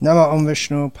Nama Om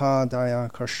Vishnu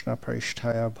Padaya Krishna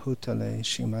Prishtaya Bhutale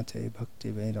Shrimate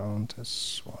Bhaktivedanta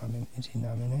Swami Iti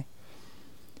Namine.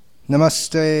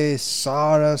 Namaste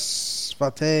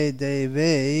Sarasvate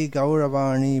Deve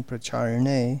Gauravani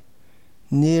Pracharne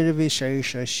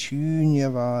Nirvishesha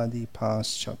Shunyavadi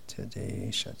Paschatya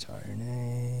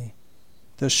Deshatarne.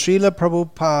 The Srila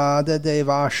Prabhupada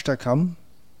Devastakam,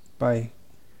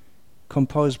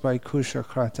 composed by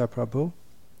Kushakrata Prabhu,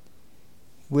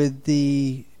 with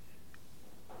the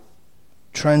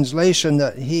translation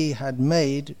that he had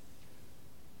made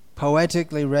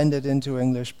poetically rendered into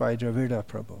English by Dravida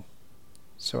Prabhu.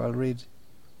 So I'll read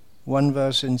one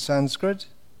verse in Sanskrit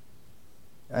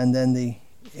and then the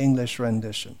English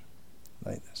rendition,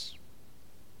 like this.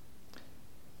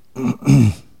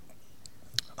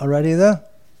 Already there?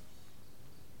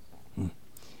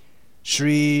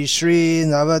 Shri Shri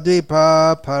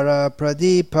Navadvipa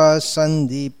Parapradipa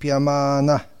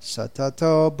Sandipyamana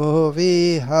Satato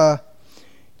Bhuviha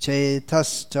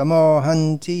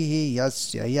Chetastamohanti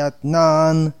Yasya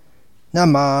Yatnan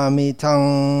Namami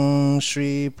Tang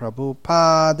Shri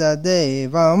Prabhupada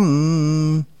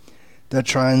Devam. The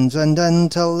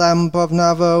transcendental lamp of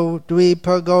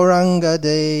Navadvipa Gauranga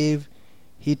Dev,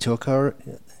 he took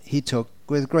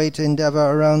with great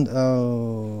endeavor around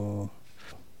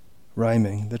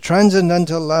rhyming. The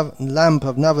transcendental lamp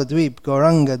of Navadvip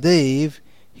Gauranga Dev,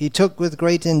 he took with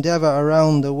great endeavor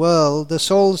around the world the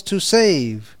souls to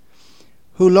save,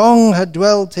 who long had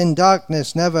dwelt in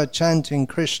darkness, never chanting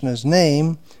Krishna's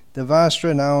name. The vast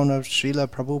renown of Srila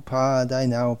Prabhupada I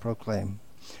now proclaim.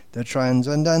 The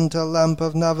transcendental lamp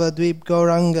of Navadvip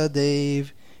Gauranga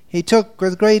Dev, he took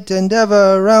with great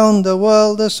endeavor around the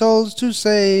world the souls to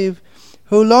save,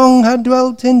 who long had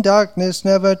dwelt in darkness,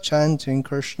 never chanting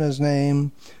Krishna's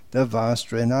name. The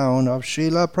vast renown of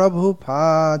Srila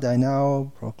Prabhupada I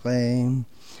now proclaim.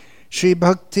 Shri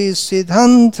Bhakti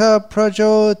Siddhanta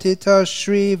Prajotita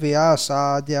Shri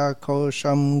Vyasadya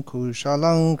Kosham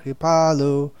Kushalang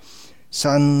Kripalu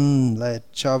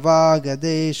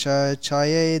Sanlecchavagadesha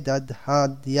Chaye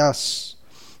Dadhadyas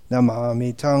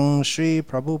Namami Tang Shri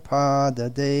Prabhupada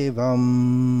Devam.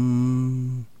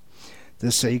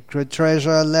 The sacred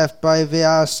treasure left by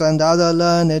Vyasa and other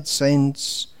learned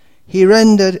saints, he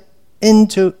rendered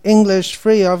into English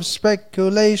free of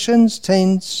speculations'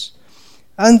 taints,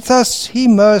 and thus he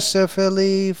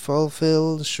mercifully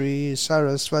fulfilled Sri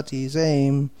Saraswati's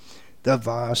aim. The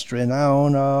vast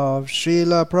renown of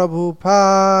Srila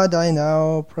Prabhupada I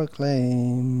now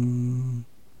proclaim.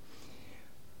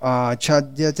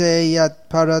 Achadyate yat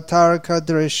paratarka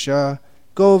drishya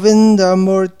Govinda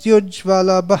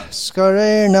Murtyujvala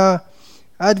Bhaskarena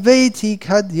Advaiti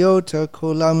Kadyota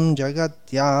Kulam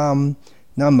Jagatyam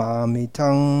Namami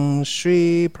Tang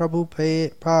Shri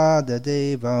Prabhupada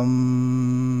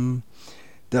Devam.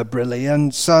 The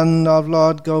brilliant sun of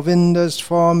Lord Govinda's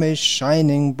form is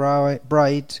shining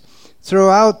bright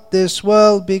throughout this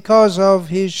world because of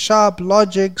his sharp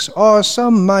logic's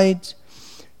awesome might.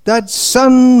 That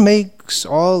sun makes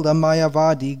all the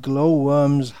Mayavadi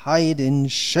glowworms hide in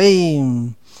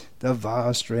shame. The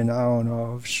vast renown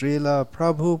of Srila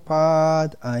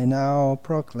Prabhupada I now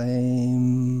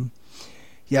proclaim.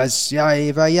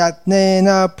 Yasyaiva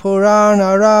yatnena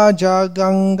purana raja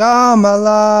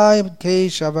gangamala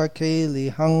keshava keli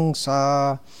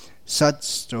hangsa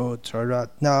satstotra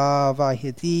ratna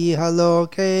vahiti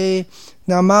haloke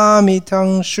namami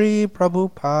tang Shri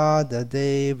Prabhupada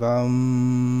Devam.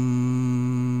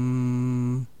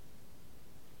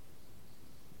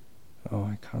 Oh,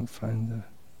 I can't find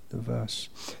the verse.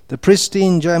 The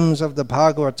pristine gems of the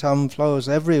Bhagavatam flows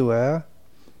everywhere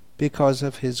because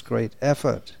of his great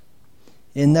effort.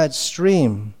 In that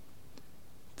stream,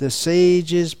 the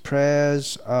sages'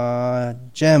 prayers are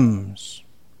gems,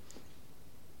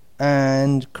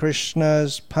 and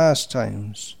Krishna's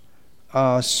pastimes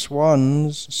are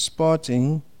swans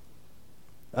sporting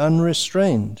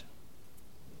unrestrained.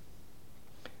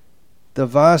 The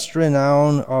vast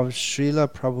renown of Srila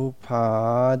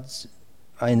Prabhupada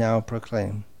I now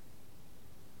proclaim.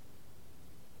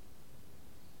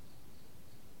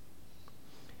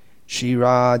 Shri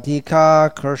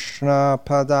Radhika Krishna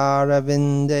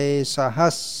Padaravinde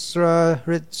Sahasra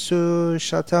Hritsu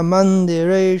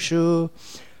Shatamandireshu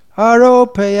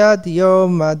Aropayadyo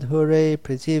Madhure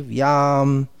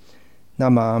Pritivyam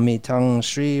Namami Tang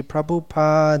Shri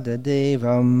Prabhupada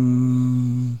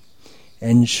Devam.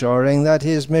 Ensuring that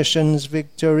his mission's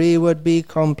victory would be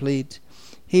complete,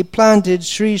 he planted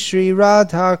Sri Sri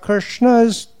Radha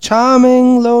Krishna's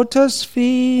charming lotus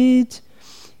feet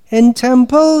in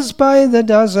temples by the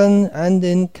dozen and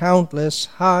in countless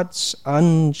hearts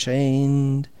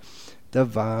unchained. The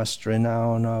vast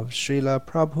renown of Srila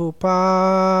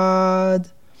Prabhupada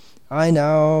I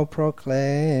now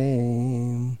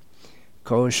proclaim.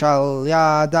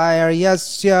 Kaushalya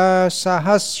Yasya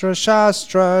Sahasra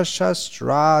Shastra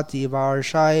Shastrati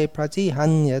Varshai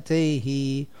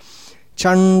Pratihanyatehi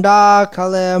Chanda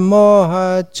Kale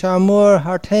Moha Chamur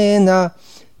Hartena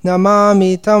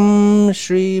Namami Tam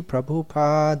Shri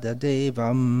Prabhupada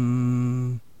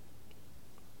Devam.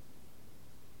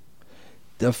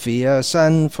 The fierce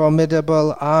and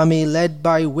formidable army led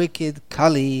by wicked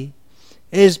Kali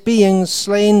is being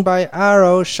slain by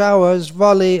arrow showers,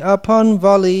 volley upon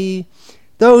volley.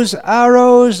 Those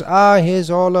arrows are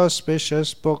his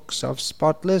all-auspicious books of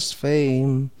spotless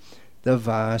fame, the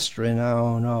vast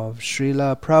renown of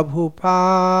Srila Prabhupada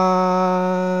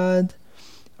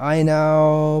I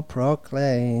now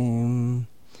proclaim.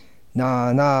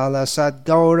 Nanala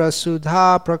Sadgaura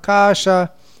Sudha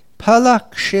Prakasha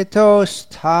Palakshito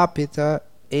Stapita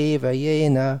Eva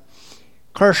Yena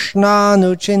Krishna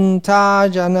Nuchinta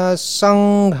Jana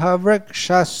Sangha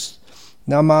Vrikshas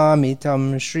Namami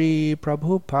Tam Shri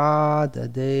Prabhupada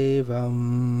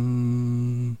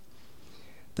Devam.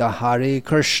 The Hare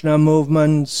Krishna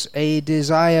movement's a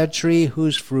desire tree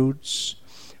whose fruits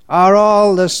are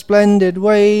all the splendid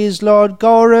ways Lord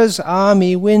Gaura's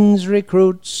army wins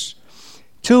recruits.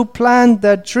 To plant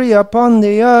that tree upon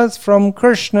the earth from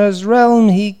Krishna's realm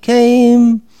he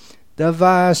came, the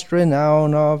vast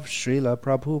renown of Srila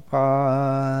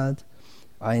Prabhupada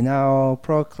I now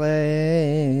proclaim.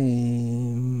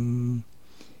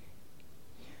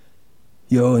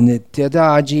 Yo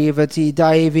nityada jivati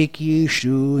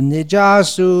daivikishu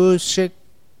nijasu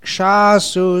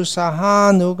shikshasu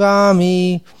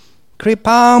sahanugami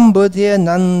kripam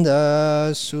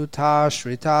buddhyananda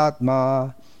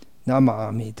sutashritatma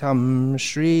namami tam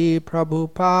Shri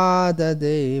Prabhupada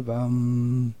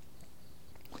Devam.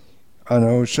 An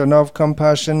ocean of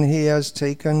compassion he has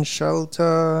taken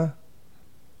shelter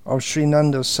of Sri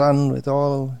Nanda's son with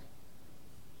all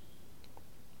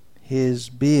his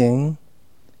being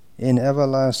in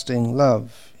everlasting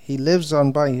love. He lives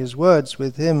on by his words,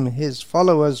 with him his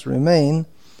followers remain.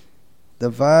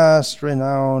 The vast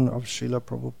renown of Srila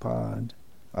Prabhupada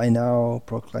I now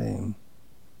proclaim.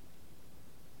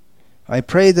 I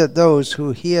pray that those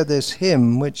who hear this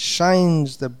hymn which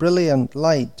shines the brilliant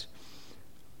light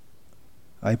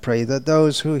of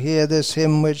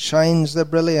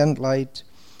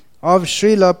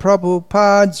Srila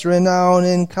Prabhupada's renown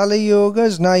in Kali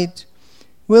Yuga's night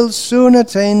will soon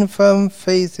attain firm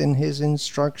faith in his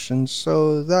instructions,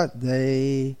 so that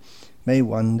they may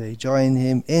one day join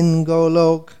him in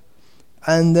Golok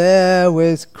and there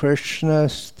with Krishna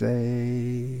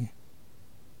stay.